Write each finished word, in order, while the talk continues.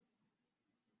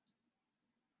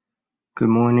Good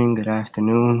morning, good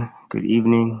afternoon, good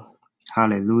evening.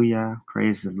 Hallelujah.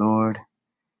 Praise the Lord.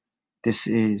 This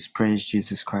is Praise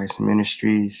Jesus Christ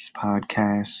Ministries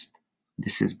podcast.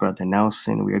 This is Brother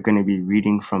Nelson. We are going to be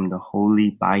reading from the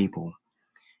Holy Bible.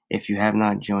 If you have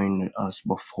not joined us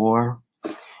before,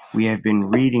 we have been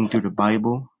reading through the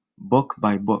Bible book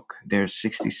by book. There's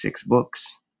 66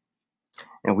 books,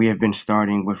 and we have been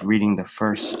starting with reading the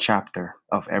first chapter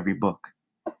of every book.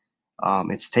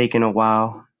 It's taken a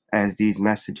while as these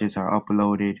messages are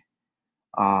uploaded.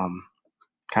 Um,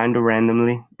 Kind of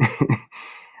randomly.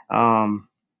 um,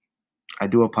 I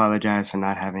do apologize for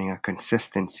not having a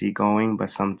consistency going, but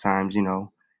sometimes,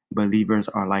 believers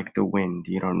are like the wind.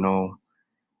 You don't know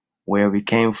where we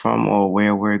came from or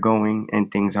where we're going,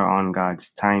 and things are on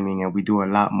God's timing. And we do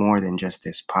a lot more than just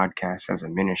this podcast as a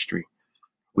ministry.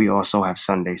 We also have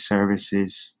Sunday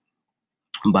services,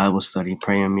 Bible study,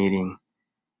 prayer meeting,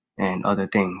 and other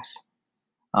things.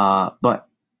 But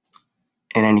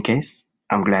in any case,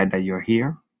 I'm glad that you're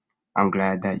here. I'm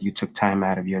glad that you took time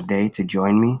out of your day to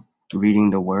join me reading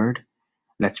the word.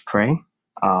 Let's pray.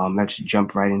 Let's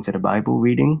jump right into the Bible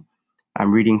reading.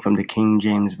 I'm reading from the King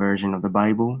James Version of the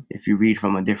Bible. If you read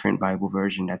from a different Bible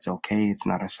version, that's okay. It's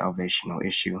not a salvational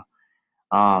issue.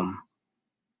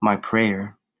 My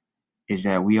prayer is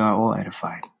that we are all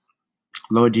edified.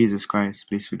 Lord Jesus Christ,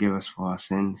 please forgive us for our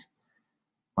sins.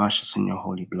 Wash us in your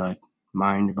holy blood,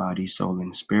 mind, body, soul,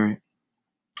 and spirit.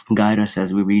 Guide us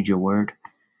as we read your word.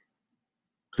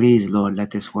 Please, Lord,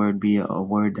 let this word be a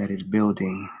word that is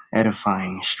building,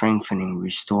 edifying, strengthening,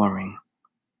 restoring,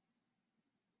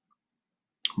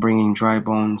 bringing dry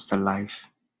bones to life,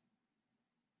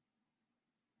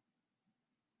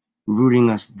 rooting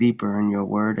us deeper in your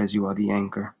word as you are the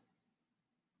anchor.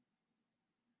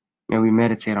 May we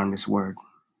meditate on this word.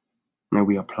 May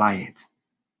we apply it.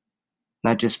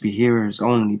 Not just be hearers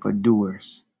only, but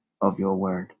doers of your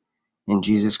word. In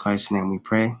Jesus Christ's name we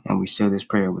pray, and we seal this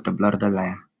prayer with the blood of the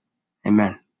Lamb.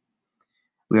 Amen.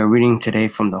 We are reading today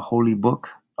from the holy book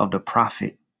of the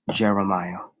prophet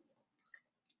Jeremiah.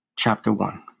 Chapter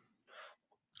 1.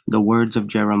 The words of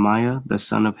Jeremiah, the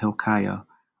son of Hilkiah,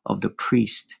 of the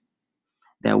priest,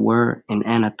 that were in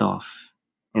Anathoth,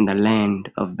 in the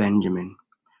land of Benjamin,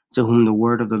 to whom the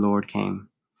word of the Lord came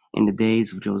in the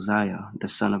days of Josiah, the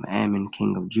son of Ammon,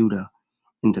 king of Judah,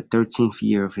 in the 13th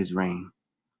year of his reign.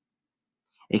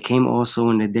 It came also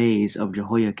in the days of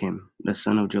Jehoiakim, the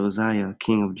son of Josiah,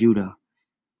 king of Judah,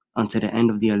 unto the end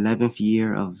of the 11th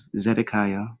year of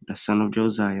Zedekiah, the son of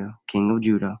Josiah, king of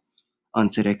Judah,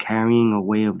 unto the carrying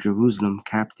away of Jerusalem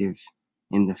captive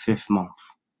in the 5th month.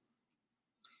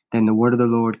 Then the word of the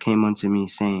Lord came unto me,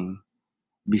 saying,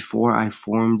 Before I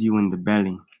formed you in the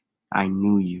belly, I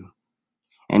knew you.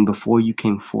 And before you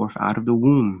came forth out of the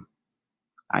womb,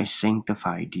 I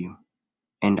sanctified you,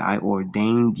 and I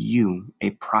ordained you a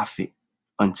prophet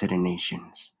unto the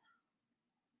nations.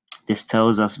 This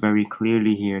tells us very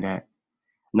clearly here that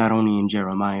not only in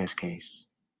Jeremiah's case,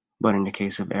 but in the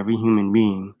case of every human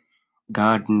being,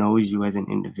 God knows you as an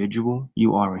individual.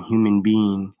 You are a human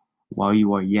being while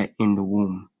you are yet in the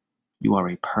womb. You are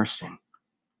a person.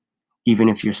 Even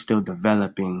if you're still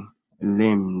developing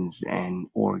limbs and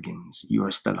organs, you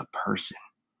are still a person.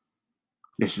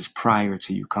 This is prior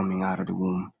to you coming out of the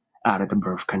womb, out of the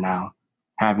birth canal,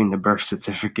 having the birth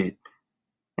certificate,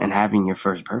 and having your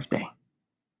first birthday,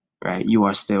 right? You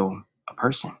are still a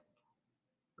person,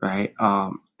 right?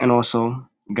 And also,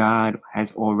 God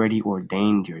has already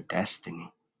ordained your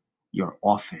destiny, your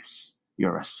office,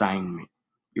 your assignment,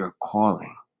 your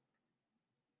calling.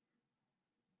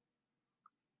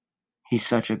 He's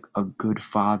such a good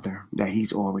father that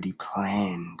he's already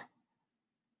planned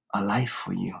a life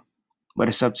for you. But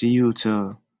it's up to you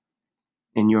to,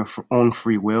 in your own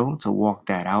free will, to walk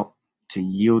that out, to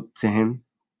yield to him,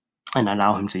 and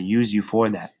allow him to use you for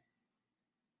that.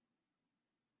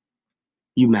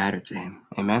 You matter to him.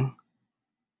 Amen.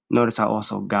 Notice how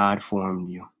also God formed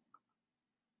you.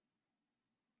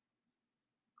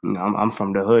 I'm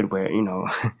from the hood where,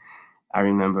 I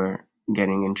remember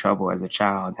getting in trouble as a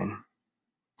child, and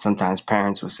sometimes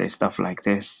parents would say stuff like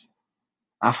this.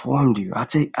 I formed you.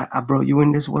 I brought you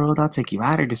in this world. I'll take you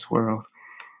out of this world.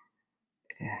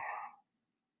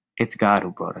 It's God who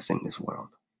brought us in this world.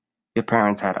 Your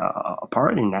parents had a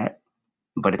part in that,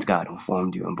 but it's God who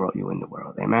formed you and brought you in the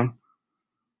world. Amen.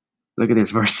 Look at this,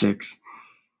 verse 6.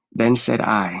 Then said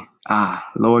I,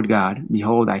 Lord God,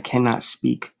 behold, I cannot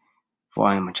speak, for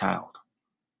I am a child.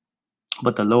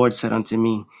 But the Lord said unto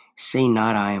me, Say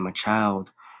not, I am a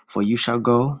child, for you shall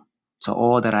go to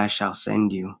all that I shall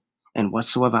send you, and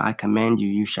whatsoever I command you,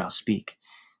 you shall speak.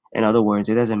 In other words,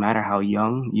 it doesn't matter how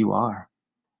young you are.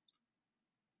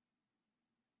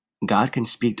 God can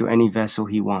speak to any vessel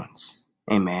he wants.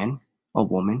 A man, a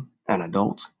woman, an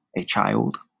adult, a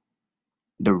child,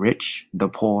 the rich, the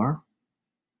poor.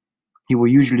 He will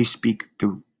usually speak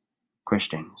through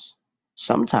Christians.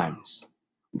 Sometimes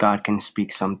God can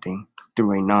speak something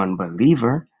through a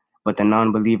non-believer, but the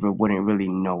non-believer wouldn't really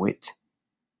know it.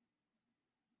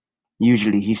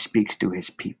 Usually he speaks through his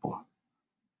people.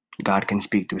 God can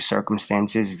speak through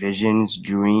circumstances, visions,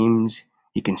 dreams.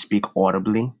 He can speak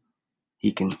audibly.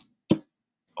 He can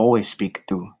always speak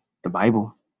through the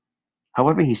Bible.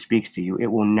 However he speaks to you, it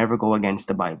will never go against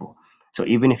the Bible. So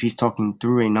even if he's talking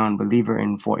through a non-believer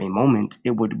and for a moment,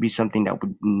 it would be something that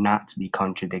would not be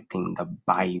contradicting the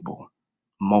Bible,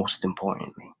 most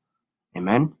importantly.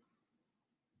 Amen?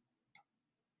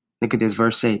 Look at this,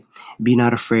 verse 8. Be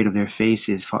not afraid of their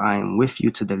faces, for I am with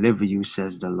you to deliver you,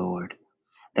 says the Lord.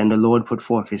 Then the Lord put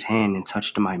forth his hand and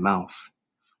touched my mouth.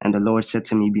 And the Lord said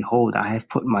to me, Behold, I have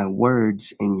put my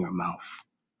words in your mouth.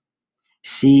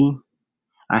 See,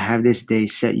 I have this day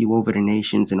set you over the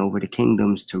nations and over the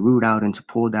kingdoms, to root out and to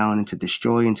pull down and to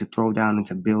destroy and to throw down and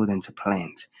to build and to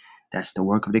plant. That's the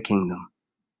work of the kingdom.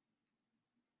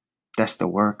 That's the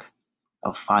work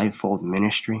of fivefold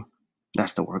ministry.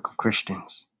 That's the work of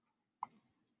Christians.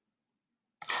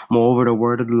 Moreover, the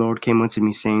word of the Lord came unto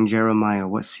me, saying, Jeremiah,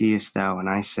 what seest thou? And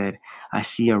I said, I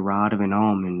see a rod of an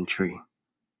almond tree.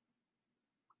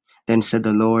 Then said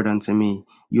the Lord unto me,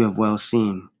 You have well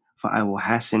seen, for I will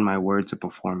hasten my word to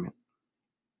perform it.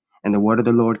 And the word of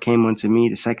the Lord came unto me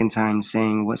the second time,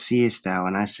 saying, What seest thou?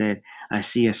 And I said, I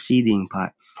see a seething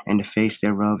pot, and the face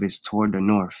thereof is toward the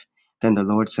north. Then the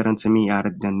Lord said unto me, Out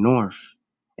of the north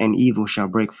an evil shall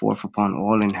break forth upon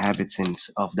all inhabitants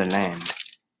of the land.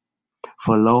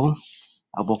 For lo,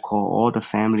 I will call all the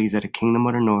families of the kingdom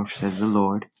of the north, says the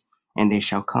Lord, and they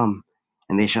shall come,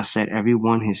 and they shall set every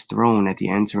one his throne at the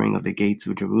entering of the gates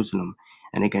of Jerusalem,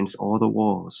 and against all the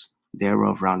walls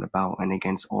thereof round about, and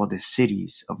against all the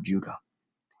cities of Judah.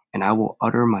 And I will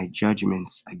utter my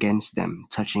judgments against them,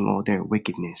 touching all their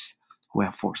wickedness, who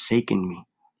have forsaken me,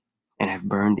 and have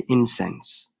burned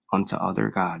incense unto other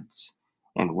gods,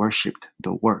 and worshipped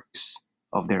the works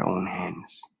of their own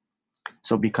hands.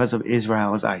 So because of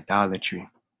Israel's idolatry,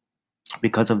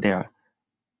 because of their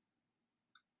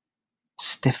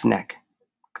stiff neck,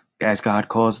 as God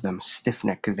calls them, stiff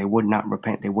neck, because they would not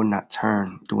repent, they would not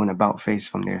turn, do an about face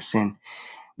from their sin,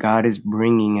 God is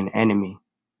bringing an enemy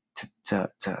to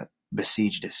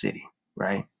besiege the city,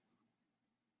 right?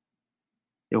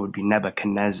 It would be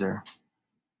Nebuchadnezzar.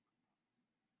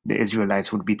 The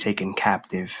Israelites would be taken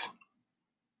captive.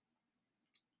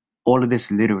 All of this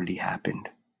literally happened.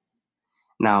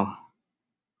 Now,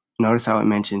 notice how it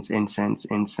mentions incense.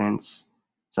 Incense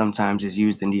sometimes is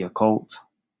used in the occult.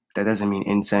 That doesn't mean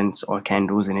incense or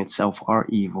candles in itself are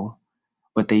evil,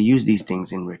 but they use these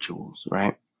things in rituals,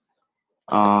 right?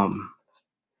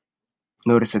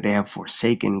 Notice that they have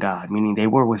forsaken God, meaning they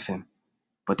were with him,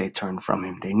 but they turned from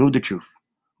him. They knew the truth,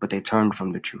 but they turned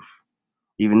from the truth.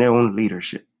 Even their own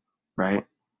leadership, right?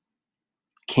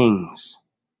 Kings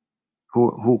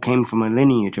who came from a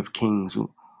lineage of kings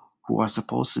who are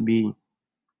supposed to be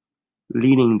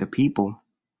leading the people,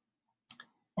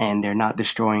 and they're not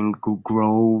destroying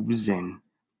groves and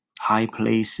high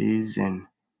places and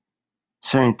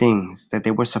certain things that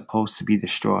they were supposed to be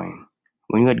destroying.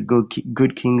 When you had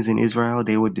good kings in Israel,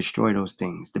 they would destroy those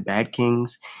things. The bad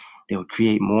kings, they would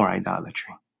create more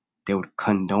idolatry. They would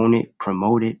condone it,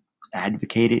 promote it,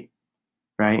 advocate it,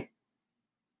 right?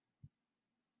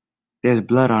 There's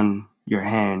blood on your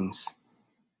hands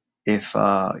if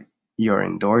you're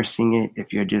endorsing it,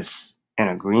 if you're just in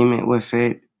agreement with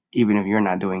it, even if you're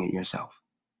not doing it yourself.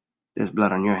 There's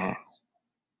blood on your hands.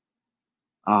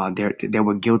 They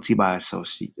were guilty by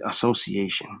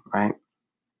association, right?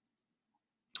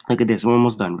 Look at this. We're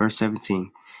almost done. Verse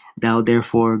 17. Thou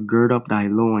therefore gird up thy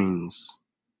loins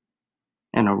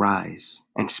and arise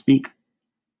and speak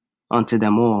unto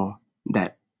them all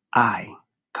that I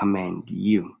command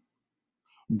you.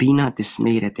 Be not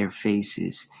dismayed at their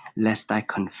faces, lest I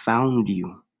confound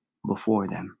you before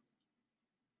them.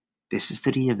 This is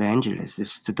to the evangelists.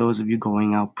 This is to those of you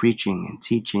going out preaching and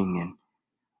teaching, and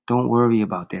don't worry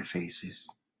about their faces.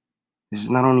 This is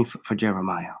not only for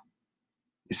Jeremiah.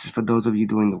 This is for those of you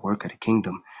doing the work of the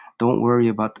kingdom. Don't worry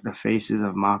about the faces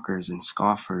of mockers and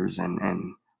scoffers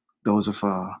and those with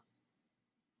a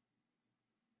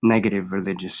negative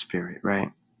religious spirit,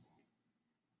 right?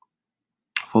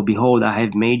 For behold, I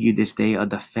have made you this day a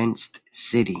defenced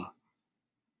city,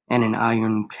 and an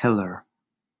iron pillar,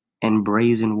 and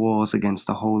brazen walls against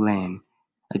the whole land,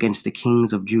 against the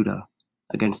kings of Judah,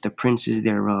 against the princes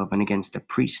thereof, and against the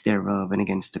priests thereof, and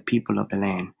against the people of the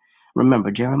land.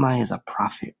 Remember, Jeremiah is a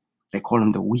prophet. They call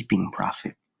him the weeping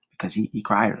prophet because he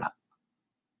cried a lot.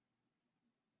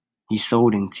 He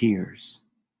sowed in tears.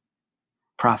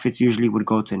 Prophets usually would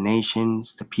go to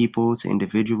nations, to people, to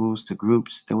individuals, to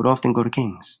groups. They would often go to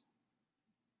kings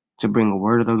to bring a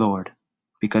word of the Lord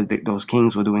because those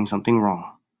kings were doing something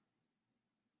wrong,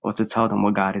 or to tell them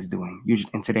what God is doing. Usually,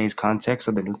 in today's context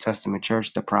of the New Testament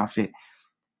church, the prophet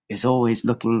is always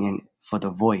looking in for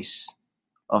the voice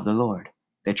of the Lord.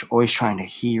 They're always trying to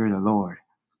hear the Lord,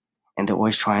 and they're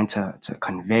always trying to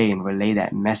convey and relay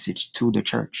that message to the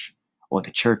church or the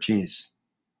churches,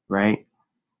 right?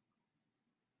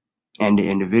 And the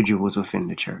individuals within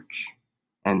the church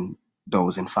and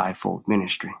those in fivefold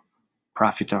ministry.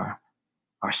 Prophets are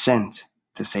sent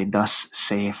to say, "Thus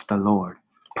saith the Lord."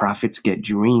 Prophets get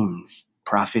dreams.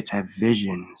 Prophets have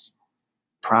visions.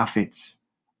 Prophets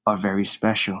are very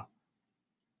special.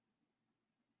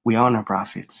 We honor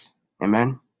prophets.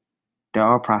 Amen. There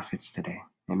are prophets today.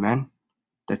 Amen.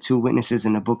 The two witnesses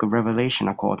in the book of Revelation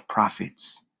are called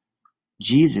prophets.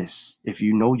 Jesus, if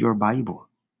you know your Bible,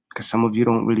 because some of you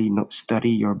don't really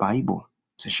study your Bible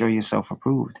to show yourself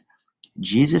approved.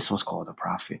 Jesus was called a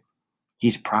prophet.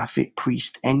 He's prophet,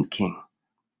 priest, and king.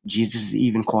 Jesus is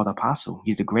even called apostle.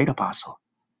 He's the great apostle.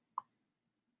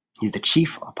 He's the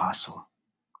chief apostle.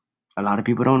 A lot of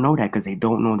people don't know that because they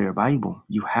don't know their Bible.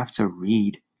 You have to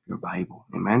read your Bible.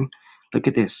 Amen. Look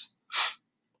at this.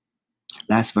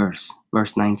 Last verse,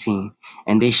 verse 19.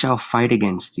 And they shall fight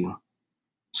against you.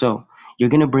 So you're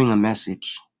going to bring a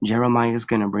message. Jeremiah is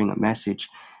going to bring a message,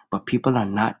 but people are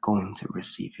not going to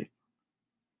receive it.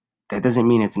 That doesn't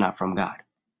mean it's not from God.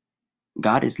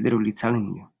 God is literally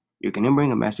telling you, you're going to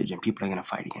bring a message and people are going to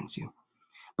fight against you.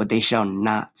 But they shall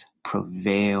not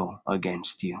prevail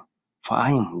against you. For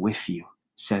I am with you,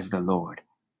 says the Lord,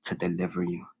 to deliver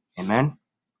you. Amen.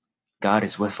 God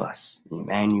is with us.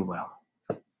 Emmanuel.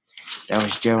 That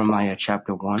was Jeremiah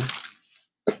chapter 1.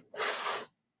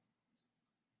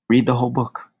 Read the whole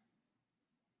book.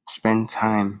 Spend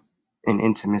time in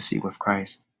intimacy with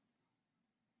Christ.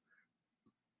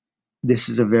 This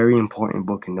is a very important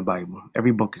book in the Bible.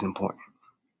 Every book is important.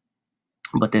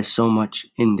 But there's so much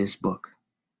in this book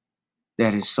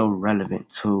that is so relevant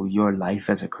to your life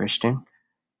as a Christian,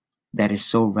 that is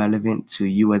so relevant to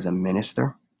you as a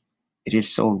minister. It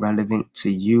is so relevant to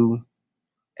you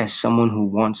as someone who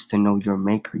wants to know your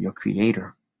maker, your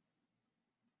creator.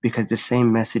 Because the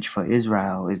same message for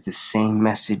Israel is the same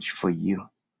message for you.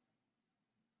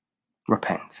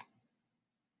 Repent.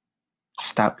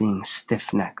 Stop being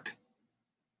stiff-necked.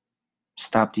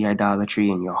 Stop the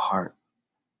idolatry in your heart.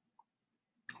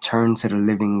 Turn to the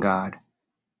living God.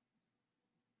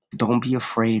 Don't be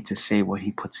afraid to say what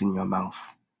he puts in your mouth.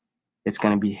 It's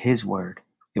going to be his word.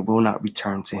 It will not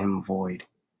return to him void.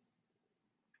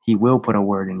 He will put a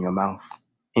word in your mouth.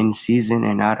 In season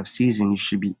and out of season, you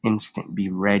should be instant, be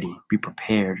ready, be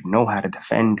prepared, know how to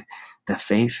defend the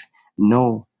faith,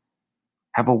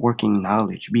 have a working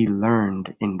knowledge, be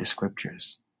learned in the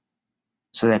scriptures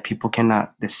so that people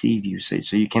cannot deceive you,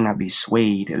 so you cannot be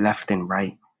swayed left and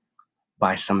right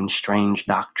by some strange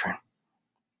doctrine.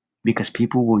 Because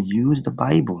people will use the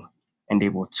Bible and they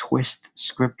will twist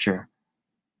scripture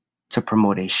to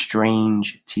promote a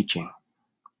strange teaching,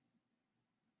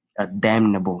 a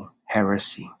damnable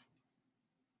heresy,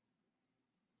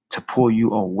 to pull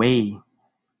you away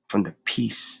from the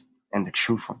peace and the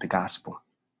truth of the gospel,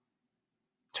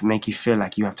 to make you feel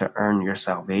like you have to earn your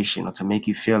salvation, or to make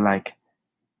you feel like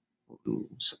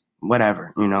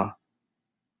whatever,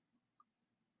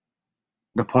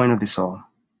 The point of this all,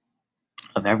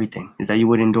 of everything, is that you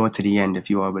would endure to the end if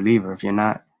you are a believer. If you're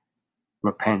not,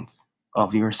 repent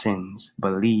of your sins,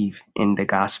 believe in the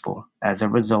gospel. As a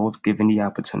result, given the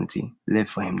opportunity, live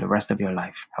for him the rest of your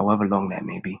life, however long that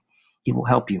may be. He will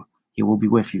help you. He will be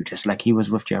with you, just like he was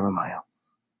with Jeremiah.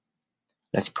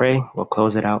 Let's pray. We'll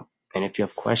close it out. And if you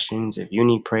have questions, if you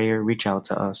need prayer, reach out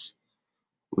to us.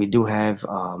 We do have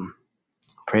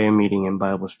prayer meeting and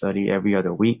Bible study every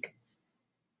other week,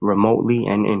 remotely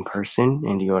and in person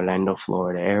in the Orlando,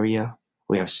 Florida area.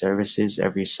 We have services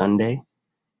every Sunday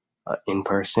in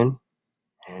person.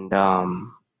 And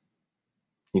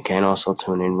you can also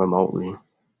tune in remotely.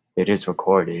 It is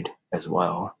recorded as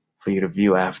well for you to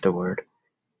view afterward.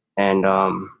 And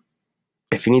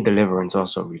if you need deliverance,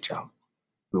 also reach out.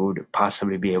 We would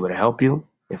possibly be able to help you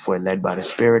if we're led by the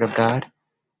Spirit of God.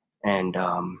 And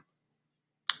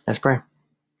let's pray.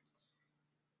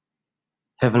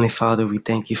 Heavenly Father, we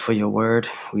thank you for your word.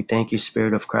 We thank you,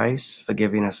 Spirit of Christ, for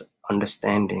giving us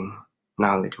understanding,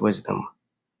 knowledge, wisdom,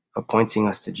 for pointing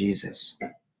us to Jesus.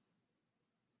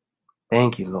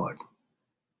 Thank you, Lord.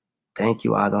 Thank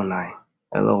you, Adonai.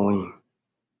 Elohim,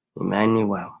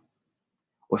 Emmanuel.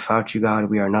 Without you, God,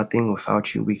 we are nothing.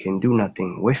 Without you, we can do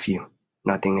nothing. With you,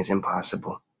 nothing is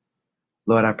impossible.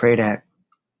 Lord, I pray that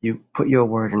you put your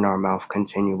word in our mouth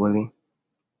continually.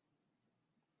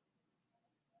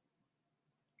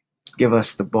 Give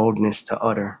us the boldness to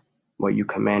utter what you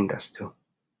command us to.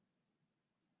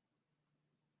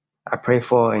 I pray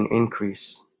for an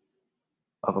increase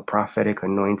of a prophetic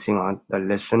anointing on the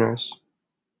listeners,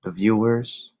 the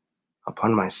viewers,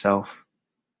 upon myself,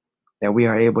 that we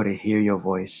are able to hear your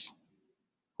voice.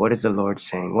 What is the Lord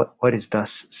saying? What is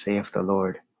thus saith the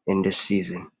Lord in this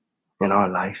season, in our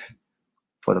life,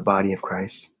 for the body of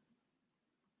Christ,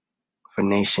 for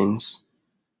nations,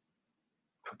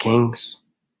 for kings,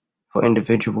 for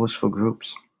individuals, for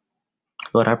groups?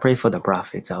 Lord, I pray for the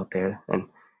prophets out there and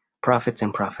prophets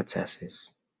and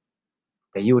prophetesses,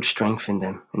 that you would strengthen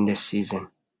them in this season,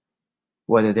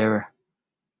 whether they're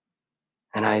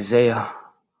an Isaiah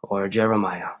or a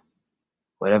Jeremiah,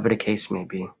 whatever the case may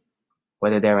be,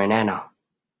 whether they're an Anna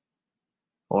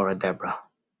or a Deborah.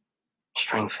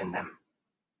 Strengthen them.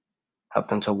 Help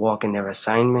them to walk in their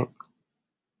assignment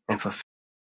and fulfill